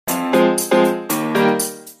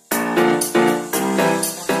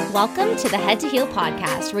Welcome to the Head to Heal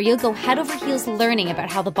podcast, where you'll go head over heels learning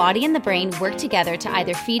about how the body and the brain work together to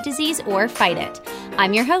either feed disease or fight it.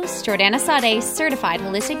 I'm your host, Jordana Sade, certified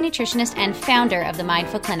holistic nutritionist and founder of the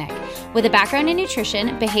Mindful Clinic. With a background in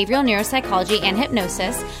nutrition, behavioral neuropsychology, and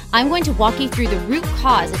hypnosis, I'm going to walk you through the root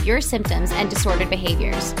cause of your symptoms and disordered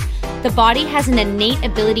behaviors. The body has an innate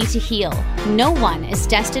ability to heal. No one is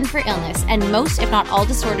destined for illness, and most, if not all,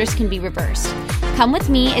 disorders can be reversed. Come with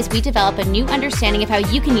me as we develop a new understanding of how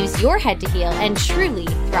you can use your head to heal and truly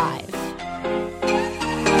thrive.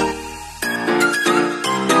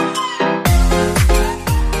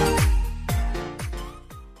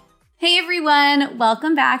 Hey everyone,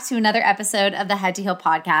 welcome back to another episode of the Head to Heal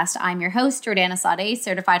podcast. I'm your host, Jordana Sade,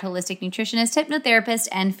 certified holistic nutritionist, hypnotherapist,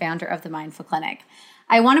 and founder of the Mindful Clinic.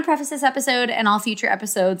 I want to preface this episode and all future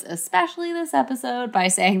episodes, especially this episode, by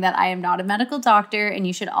saying that I am not a medical doctor and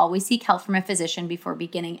you should always seek help from a physician before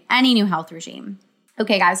beginning any new health regime.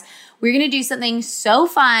 Okay, guys, we're going to do something so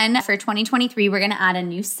fun for 2023. We're going to add a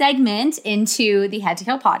new segment into the Head to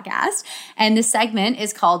Heal podcast. And the segment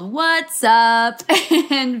is called What's Up?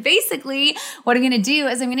 And basically, what I'm going to do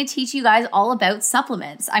is I'm going to teach you guys all about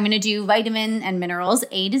supplements. I'm going to do vitamin and minerals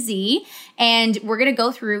A to Z, and we're going to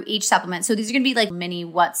go through each supplement. So these are going to be like mini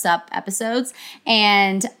What's Up episodes,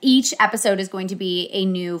 and each episode is going to be a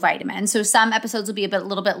new vitamin. So some episodes will be a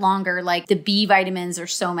little bit longer, like the B vitamins,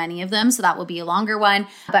 there's so many of them, so that will be a longer one.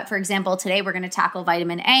 But for example, today we're going to tackle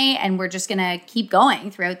vitamin A, and we're just going to keep going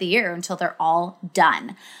throughout the year until they're all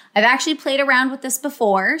done. I've actually played around with this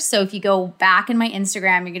before. So if you go back in my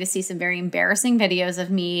Instagram, you're going to see some very embarrassing videos of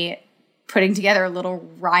me putting together little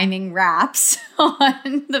rhyming raps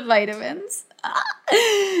on the vitamins.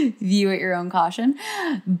 View at your own caution.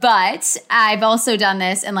 But I've also done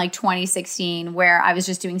this in like 2016 where I was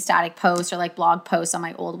just doing static posts or like blog posts on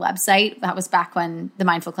my old website. That was back when the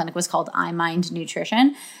Mindful Clinic was called iMind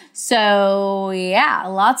Nutrition. So yeah,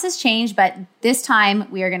 lots has changed, but this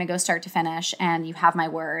time we are going to go start to finish, and you have my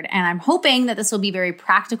word. And I'm hoping that this will be very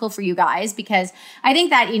practical for you guys, because I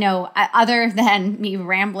think that, other than me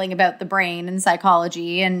rambling about the brain and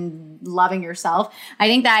psychology and loving yourself, I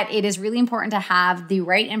think that it is really important to have the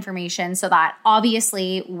right information so that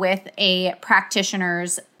obviously with a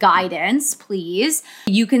practitioner's guidance, please,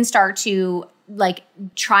 you can start to like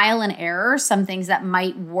trial and error some things that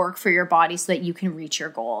might work for your body so that you can reach your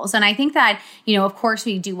goals. And I think that, of course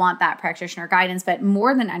we do want that practitioner guidance, but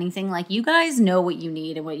more than anything, like you guys know what you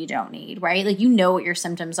need and what you don't need, right? Like, what your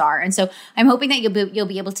symptoms are. And so I'm hoping that you'll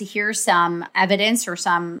be able to hear some evidence or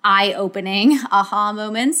some eye-opening aha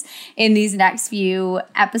moments in these next few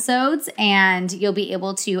episodes, and you'll be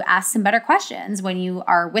able to ask some better questions when you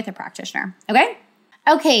are with a practitioner.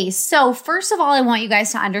 Okay, so first of all, I want you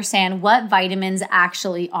guys to understand what vitamins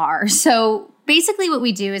actually are. So basically what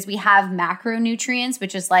we do is we have macronutrients,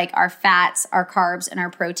 which is like our fats, our carbs, and our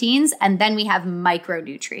proteins. And then we have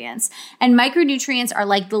micronutrients. And micronutrients are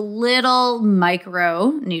like the little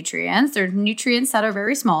micronutrients. They're nutrients that are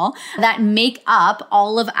very small that make up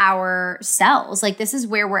all of our cells. Like, this is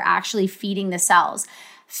where we're actually feeding the cells.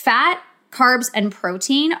 Fat, carbs, and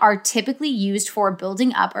protein are typically used for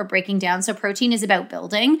building up or breaking down. So protein is about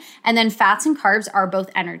building, and then fats and carbs are both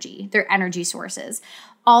energy. They're energy sources.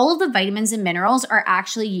 All of the vitamins and minerals are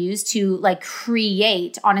actually used to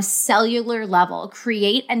create on a cellular level,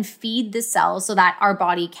 create and feed the cells so that our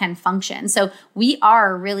body can function. So we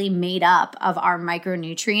are really made up of our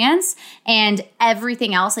micronutrients, and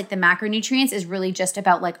everything else, like the macronutrients, is really just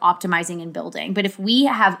about optimizing and building. But if we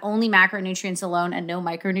have only macronutrients alone and no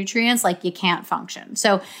micronutrients, you can't function.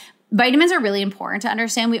 So vitamins are really important to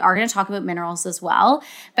understand. We are going to talk about minerals as well,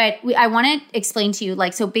 but I want to explain to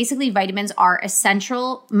you, so basically vitamins are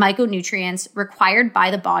essential micronutrients required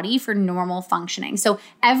by the body for normal functioning. So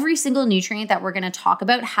every single nutrient that we're going to talk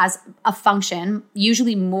about has a function,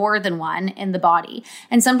 usually more than one, in the body.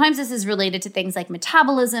 And sometimes this is related to things like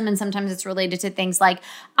metabolism, and sometimes it's related to things like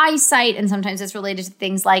eyesight, and sometimes it's related to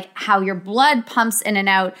things like how your blood pumps in and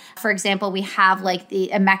out. For example, we have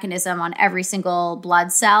a mechanism on every single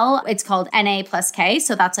blood cell. It's called Na plus K.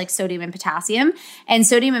 So that's like sodium and potassium. And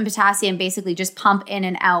sodium and potassium basically just pump in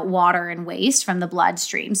and out water and waste from the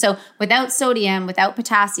bloodstream. So without sodium, without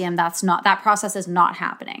potassium, that process is not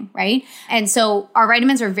happening, right? And so our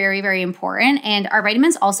vitamins are very, very important. And our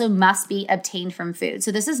vitamins also must be obtained from food.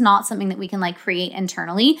 So this is not something that we can create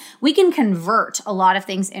internally. We can convert a lot of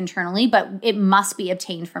things internally, but it must be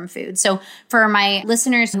obtained from food. So for my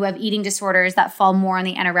listeners who have eating disorders that fall more on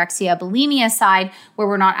the anorexia, bulimia side, where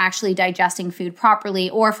we're not actually actually digesting food properly,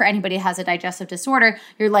 or for anybody that has a digestive disorder,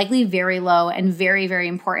 you're likely very low and very, very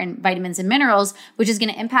important vitamins and minerals, which is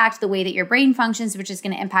going to impact the way that your brain functions, which is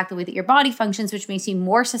going to impact the way that your body functions, which makes you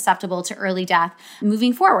more susceptible to early death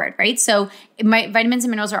moving forward, right? So vitamins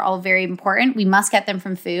and minerals are all very important. We must get them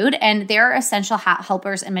from food, and they're essential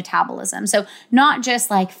helpers in metabolism. So not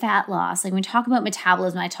just like fat loss. Like when we talk about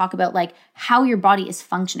metabolism, I talk about like how your body is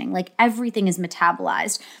functioning. Like everything is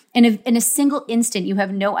metabolized. And if in a single instant, you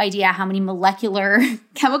have no idea how many molecular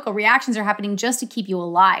chemical reactions are happening just to keep you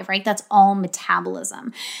alive, right? That's all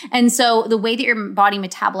metabolism. And so the way that your body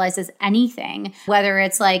metabolizes anything, whether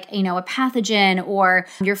it's like, a pathogen or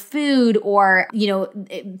your food or,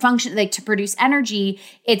 function like to produce energy,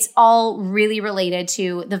 it's all really related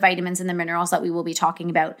to the vitamins and the minerals that we will be talking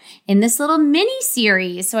about in this little mini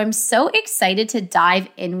series. So I'm so excited to dive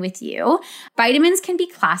in with you. Vitamins can be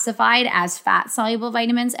classified as fat-soluble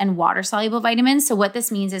vitamins and water-soluble vitamins. So what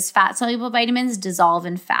this means is fat-soluble vitamins dissolve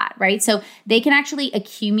in fat, right? So they can actually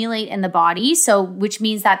accumulate in the body, which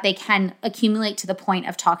means that they can accumulate to the point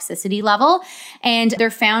of toxicity level. And they're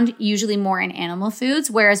found usually more in animal foods,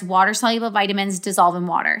 whereas water-soluble vitamins dissolve in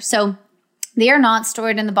water. So they are not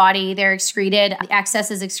stored in the body. They're excreted. The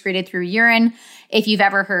excess is excreted through urine. If you've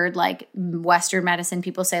ever heard like Western medicine,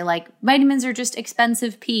 people say like vitamins are just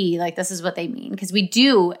expensive pee. Like this is what they mean, because we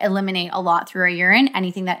do eliminate a lot through our urine,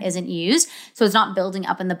 anything that isn't used. So it's not building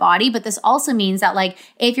up in the body. But this also means that like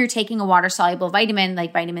if you're taking a water-soluble vitamin,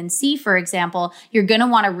 like vitamin C, for example, you're going to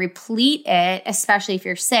want to replete it, especially if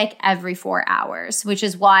you're sick, every 4 hours, which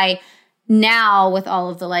is why now with all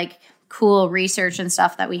of the like cool research and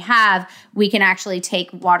stuff that we have, we can actually take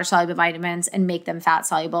water-soluble vitamins and make them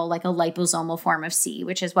fat-soluble, like a liposomal form of C,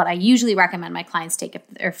 which is what I usually recommend my clients take if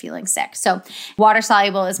they're feeling sick. So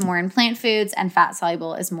water-soluble is more in plant foods and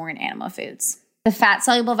fat-soluble is more in animal foods. The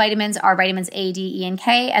fat-soluble vitamins are vitamins A, D, E, and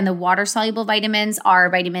K, and the water-soluble vitamins are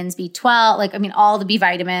vitamins B12, all the B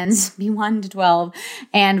vitamins, B1 to 12,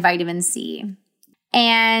 and vitamin C.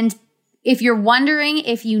 And if you're wondering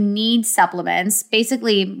if you need supplements,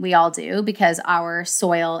 basically we all do because our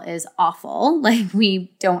soil is awful. Like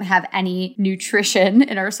we don't have any nutrition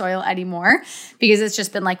in our soil anymore because it's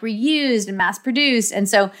just been like reused and mass produced. And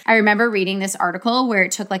so I remember reading this article where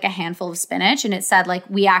it took like a handful of spinach and it said like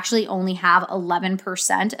we actually only have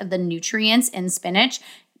 11% of the nutrients in spinach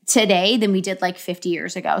today than we did like 50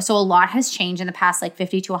 years ago. So a lot has changed in the past like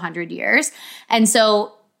 50 to 100 years. And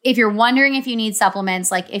so if you're wondering if you need supplements,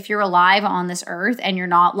 like if you're alive on this earth and you're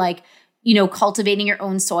not like, cultivating your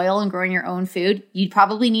own soil and growing your own food, you'd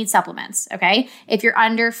probably need supplements, okay? If you're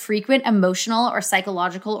under frequent emotional or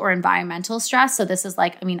psychological or environmental stress, so this is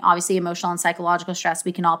like, obviously emotional and psychological stress,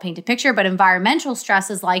 we can all paint a picture, but environmental stress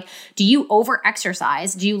is like, do you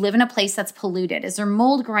over-exercise? Do you live in a place that's polluted? Is there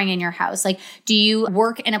mold growing in your house? Like, do you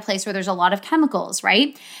work in a place where there's a lot of chemicals,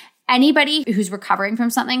 right? Anybody who's recovering from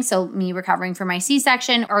something, so me recovering from my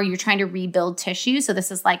C-section, or you're trying to rebuild tissue, so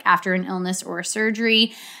this is like after an illness or a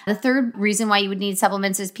surgery. The third reason why you would need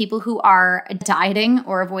supplements is people who are dieting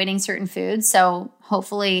or avoiding certain foods. So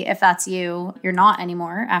hopefully, if that's you, you're not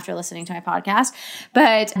anymore after listening to my podcast.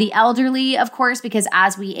 But the elderly, of course, because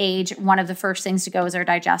as we age, one of the first things to go is our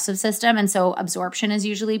digestive system. And so absorption is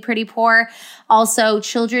usually pretty poor. Also,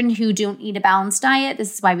 children who don't eat a balanced diet.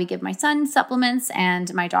 This is why we give my son supplements,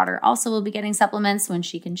 and my daughter also will be getting supplements when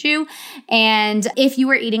she can chew. And if you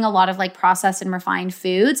are eating a lot of like processed and refined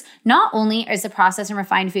foods, not only is the processed and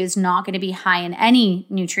refined foods not going to be high in any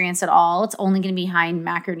nutrients at all, it's only going to be high in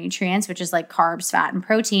macronutrients, which is like carbs, fat, and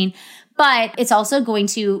protein, but it's also going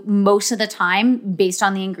to, most of the time, based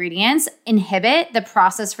on the ingredients, inhibit the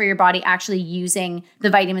process for your body actually using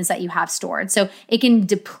the vitamins that you have stored. So it can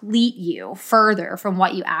deplete you further from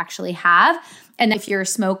what you actually have. And if you're a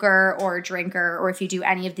smoker or a drinker, or if you do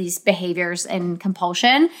any of these behaviors in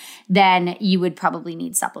compulsion, then you would probably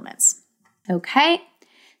need supplements. Okay,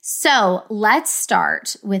 so let's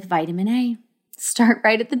start with vitamin A. Start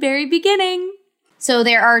right at the very beginning. So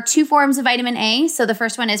there are two forms of vitamin A. So the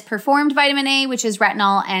first one is performed vitamin A, which is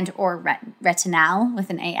retinol or retinal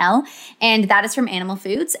with an AL, and that is from animal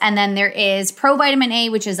foods. And then there is provitamin A,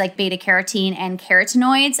 which is like beta carotene and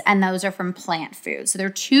carotenoids, and those are from plant foods. So there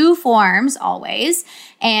are two forms always.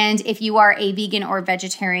 And if you are a vegan or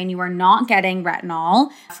vegetarian, you are not getting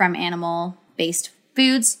retinol from animal-based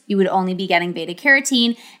foods, you would only be getting beta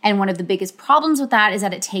carotene. And one of the biggest problems with that is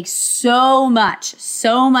that it takes so much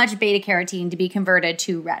beta carotene to be converted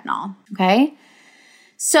to retinol. Okay.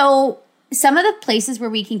 So Some of the places where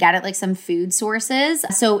we can get it, like some food sources.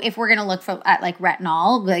 So if we're going to look at like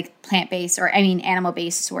retinol, like plant-based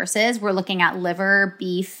animal-based sources, we're looking at liver,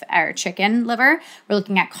 beef, or chicken liver. We're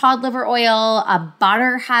looking at cod liver oil.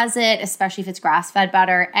 Butter has it, especially if it's grass-fed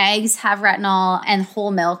butter. Eggs have retinol, and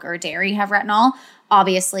whole milk or dairy have retinol.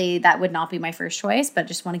 Obviously, that would not be my first choice, but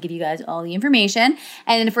just want to give you guys all the information.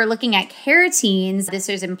 And if we're looking at carotenes, this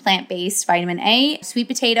is in plant-based vitamin A, sweet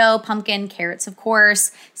potato, pumpkin, carrots, of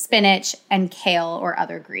course, spinach, and kale or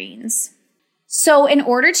other greens. So in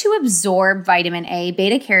order to absorb vitamin A,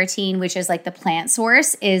 beta carotene, which is like the plant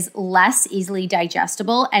source, is less easily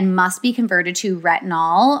digestible and must be converted to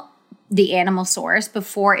retinol, the animal source,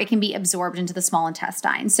 before it can be absorbed into the small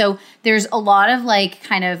intestine. So there's a lot of like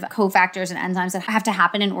kind of cofactors and enzymes that have to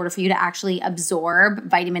happen in order for you to actually absorb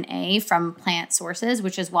vitamin A from plant sources,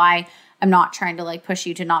 which is why I'm not trying to like push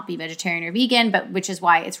you to not be vegetarian or vegan, but which is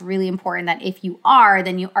why it's really important that if you are,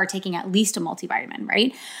 then you are taking at least a multivitamin,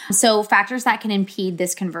 right? So factors that can impede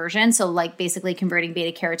this conversion, so like basically converting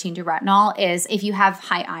beta carotene to retinol, is if you have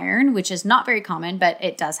high iron, which is not very common, but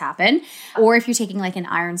it does happen, or if you're taking like an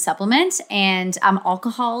iron supplement, and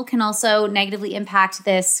alcohol can also negatively impact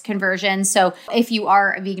this conversion. So if you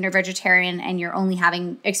are a vegan or vegetarian and you're only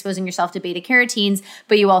exposing yourself to beta carotenes,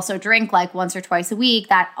 but you also drink like once or twice a week,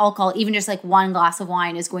 that alcohol, even just like one glass of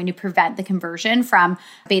wine, is going to prevent the conversion from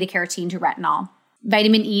beta carotene to retinol.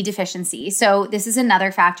 Vitamin E deficiency. So this is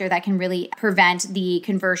another factor that can really prevent the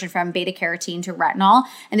conversion from beta carotene to retinol.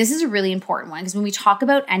 And this is a really important one because when we talk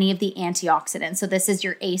about any of the antioxidants, so this is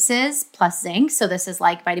your ACEs plus zinc. So this is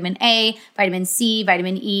like vitamin A, vitamin C,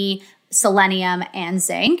 vitamin E, selenium, and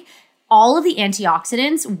zinc. All of the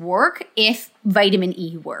antioxidants work if vitamin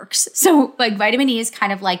E works. So like vitamin E is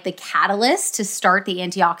kind of like the catalyst to start the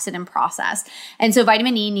antioxidant process. And so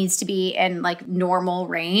vitamin E needs to be in like normal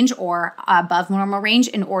range or above normal range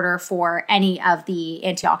in order for any of the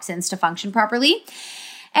antioxidants to function properly.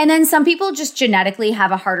 And then some people just genetically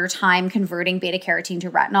have a harder time converting beta carotene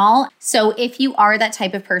to retinol. So if you are that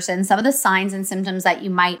type of person, some of the signs and symptoms that you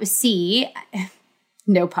might see,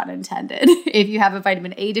 no pun intended, if you have a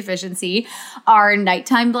vitamin A deficiency, are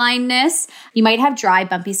nighttime blindness. You might have dry,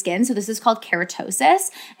 bumpy skin. So this is called keratosis.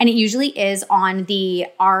 And it usually is on the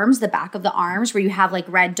arms, the back of the arms, where you have like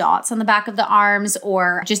red dots on the back of the arms,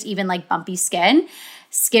 or just even like bumpy skin.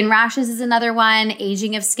 Skin rashes is another one,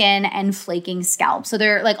 aging of skin, and flaking scalp. So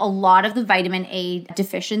there, like a lot of the vitamin A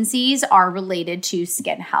deficiencies are related to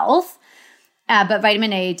skin health. But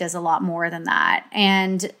vitamin A does a lot more than that.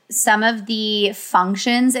 And some of the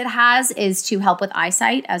functions it has is to help with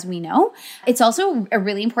eyesight, as we know. It's also a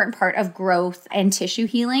really important part of growth and tissue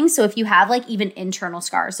healing. So if you have like even internal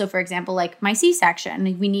scars, so for example, like my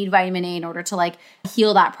C-section, we need vitamin A in order to like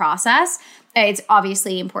heal that process. It's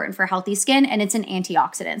obviously important for healthy skin, and it's an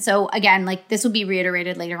antioxidant. So again, like this will be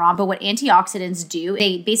reiterated later on, but what antioxidants do,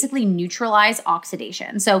 they basically neutralize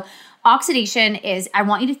oxidation. So oxidation is, I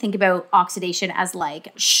want you to think about oxidation as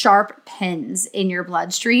like sharp pins in your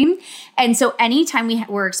bloodstream. And so anytime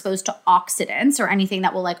we're exposed to oxidants or anything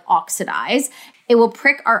that will like oxidize, it will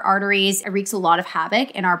prick our arteries. It wreaks a lot of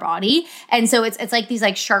havoc in our body. And so it's like these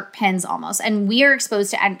like sharp pins almost. And we are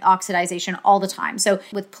exposed to oxidation all the time. So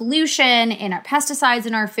with pollution, in our pesticides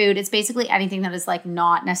in our food, it's basically anything that is like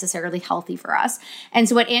not necessarily healthy for us. And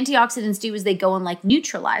so what antioxidants do is they go and like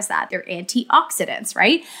neutralize that. They're antioxidants,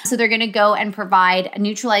 right? So they're going to go and provide a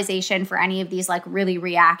neutralization for any of these like really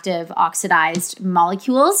reactive oxidized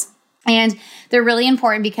molecules. And they're really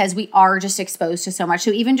important because we are just exposed to so much. So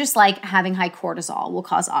even just like having high cortisol will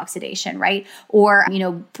cause oxidation, right? Or,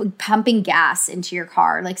 pumping gas into your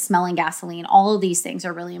car, like smelling gasoline, all of these things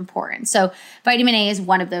are really important. So vitamin A is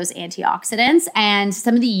one of those antioxidants. And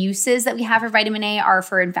some of the uses that we have for vitamin A are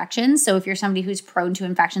for infections. So if you're somebody who's prone to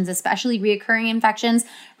infections, especially reoccurring infections,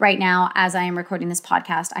 right now, as I am recording this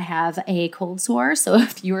podcast, I have a cold sore. So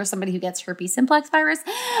if you are somebody who gets herpes simplex virus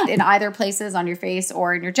in either places on your face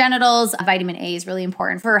or in your genitals, vitamin A is really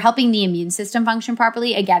important for helping the immune system function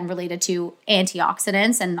properly, again, related to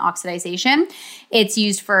antioxidants and oxidation. It's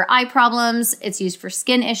used for eye problems. It's used for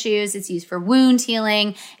skin issues. It's used for wound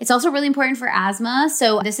healing. It's also really important for asthma.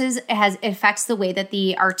 So it affects the way that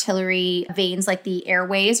the artery veins, like the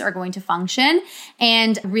airways, are going to function,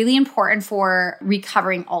 and really important for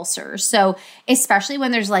recovering ulcers. So especially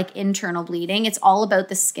when there's like internal bleeding, it's all about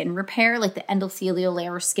the skin repair, like the endothelial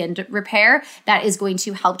layer skin repair that is going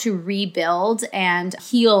to help to rebuild and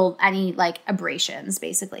heal any like abrasions,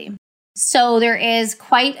 basically. So there is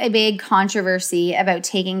quite a big controversy about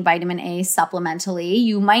taking vitamin A supplementally.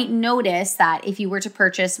 You might notice that if you were to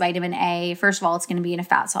purchase vitamin A, first of all, it's going to be in a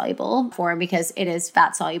fat-soluble form because it is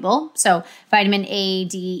fat-soluble. So vitamin A,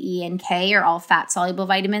 D, E, and K are all fat-soluble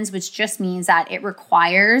vitamins, which just means that it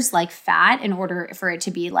requires like fat in order for it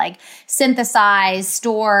to be like synthesized,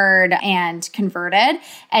 stored, and converted.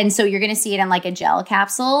 And so you're going to see it in like a gel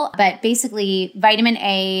capsule. But basically, vitamin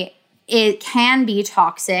A, it can be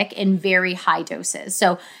toxic in very high doses.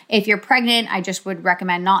 So if you're pregnant, I just would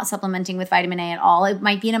recommend not supplementing with vitamin A at all. It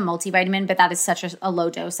might be in a multivitamin, but that is such a low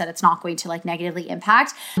dose that it's not going to like negatively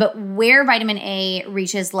impact. But where vitamin A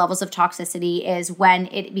reaches levels of toxicity is when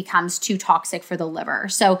it becomes too toxic for the liver.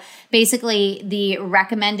 So basically the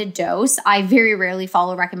recommended dose, I very rarely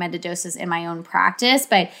follow recommended doses in my own practice,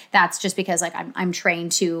 but that's just because like I'm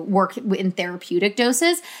trained to work in therapeutic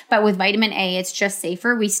doses. But with vitamin A, it's just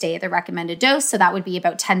safer. We stay at the recommended dose. So that would be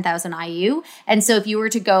about 10,000 IU. And so if you were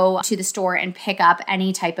to go to the store and pick up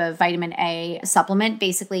any type of vitamin A supplement,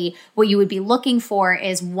 basically what you would be looking for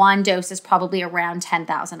is one dose is probably around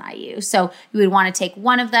 10,000 IU. So you would want to take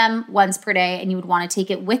one of them once per day, and you would want to take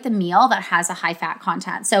it with a meal that has a high fat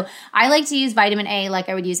content. So I like to use vitamin A like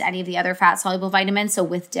I would use any of the other fat soluble vitamins. So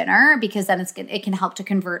with dinner, because then it can help to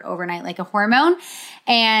convert overnight like a hormone.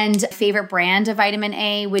 And favorite brand of vitamin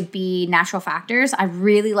A would be Natural Factors. I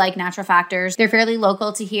really like Natural Factors. They're fairly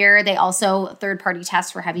local to here. They also third-party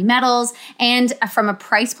test for heavy metals. And from a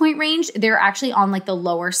price point range, they're actually on like the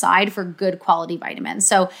lower side for good quality vitamins.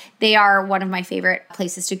 So they are one of my favorite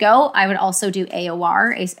places to go. I would also do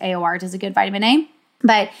AOR. AOR does a good vitamin A.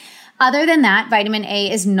 But other than that, vitamin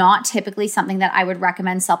A is not typically something that I would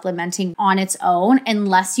recommend supplementing on its own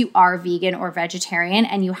unless you are vegan or vegetarian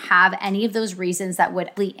and you have any of those reasons that would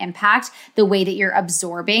really impact the way that you're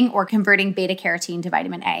absorbing or converting beta carotene to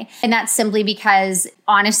vitamin A. And that's simply because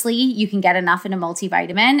honestly, you can get enough in a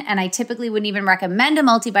multivitamin. And I typically wouldn't even recommend a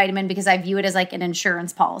multivitamin because I view it as like an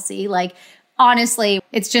insurance policy. Like, honestly,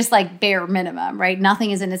 it's just like bare minimum, right?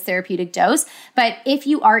 Nothing is in its therapeutic dose. But if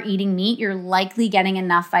you are eating meat, you're likely getting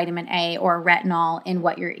enough vitamin A or retinol in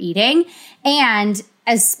what you're eating. And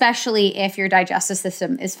especially if your digestive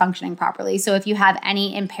system is functioning properly. So if you have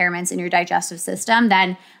any impairments in your digestive system,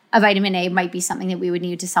 then a vitamin A might be something that we would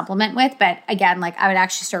need to supplement with. But again, like I would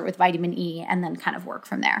actually start with vitamin E and then kind of work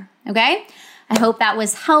from there. Okay? I hope that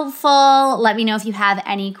was helpful. Let me know if you have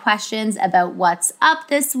any questions about what's up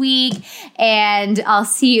this week. And I'll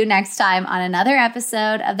see you next time on another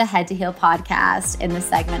episode of the Head to Heal podcast in the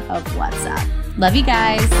segment of What's Up. Love you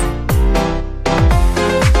guys.